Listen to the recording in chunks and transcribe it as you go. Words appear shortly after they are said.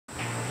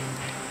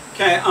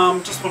Okay, I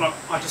just want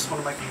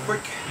to make a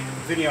quick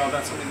video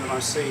about something that I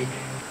see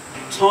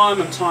time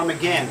and time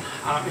again.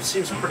 It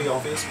seems pretty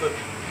obvious, but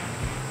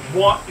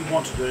what you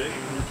want to do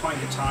when you're playing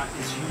guitar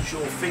is use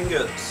your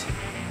fingers.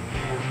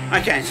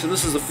 Okay, so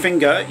this is a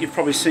finger. You've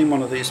probably seen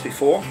one of these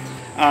before.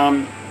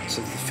 So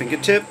the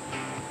fingertip,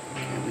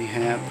 and we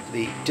have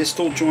the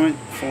distal joint,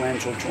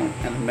 phalangeal joint,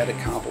 and the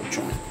metacarpal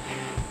joint.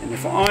 And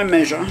if I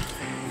measure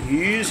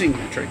using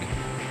metric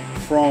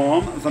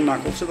from the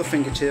knuckle to the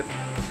fingertip,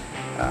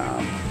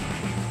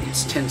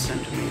 it's 10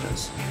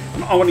 centimeters.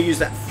 And I want to use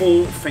that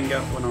full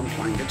finger when I'm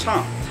playing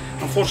guitar.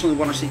 Unfortunately,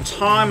 what I see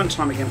time and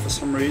time again for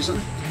some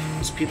reason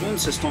is people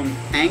insist on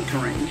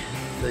anchoring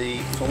the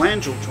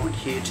phalangeal joint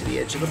here to the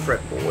edge of the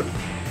fretboard.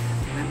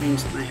 That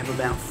means that they have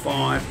about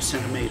 5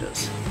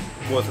 centimeters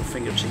worth of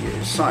finger to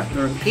use. So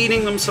they're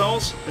impeding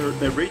themselves,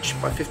 their reach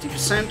by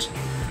 50%,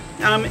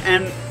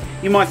 and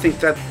you might think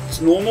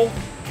that's normal,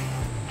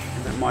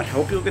 and that might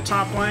help your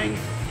guitar playing,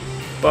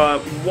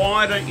 but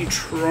why don't you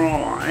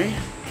try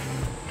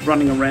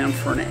running around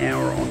for an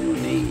hour on your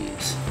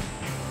knees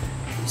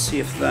and see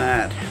if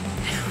that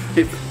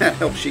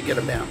helps you get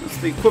about. It's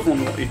the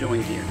equivalent of what you're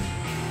doing here.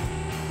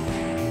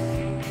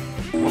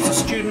 Once the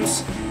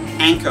students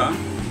anchor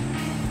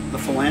the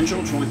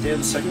phalangeal joint there,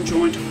 the second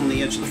joint, on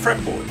the edge of the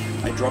fretboard,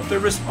 they drop their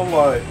wrist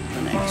below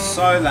the neck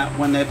so that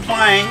when they're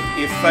playing,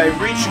 if they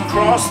reach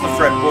across the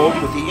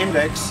fretboard with the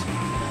index,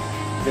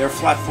 they're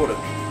flat-footed.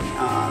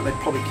 They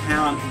probably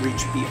can't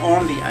reach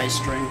beyond the A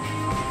string.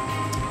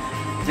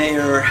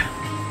 They're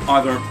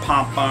either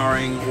palm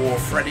barring or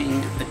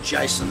fretting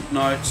adjacent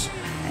notes,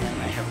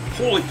 and they have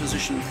poorly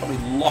positioned, probably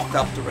locked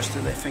up the rest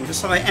of their fingers,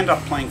 so they end up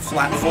playing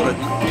flat-footed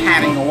and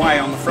padding away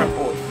on the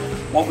fretboard.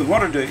 What we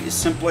want to do is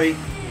simply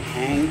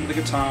hang the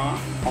guitar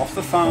off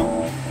the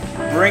thumb,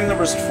 bring the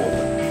wrist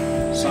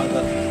forward so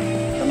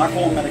that the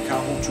knuckle and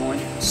metacarpal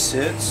joint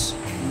sits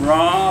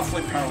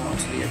roughly parallel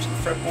to the edge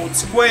of the fretboard.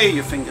 Square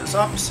your fingers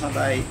up so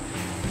they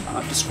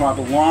describe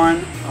a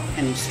line up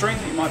any string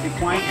that you might be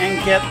playing,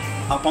 and get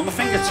up on the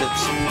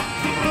fingertips.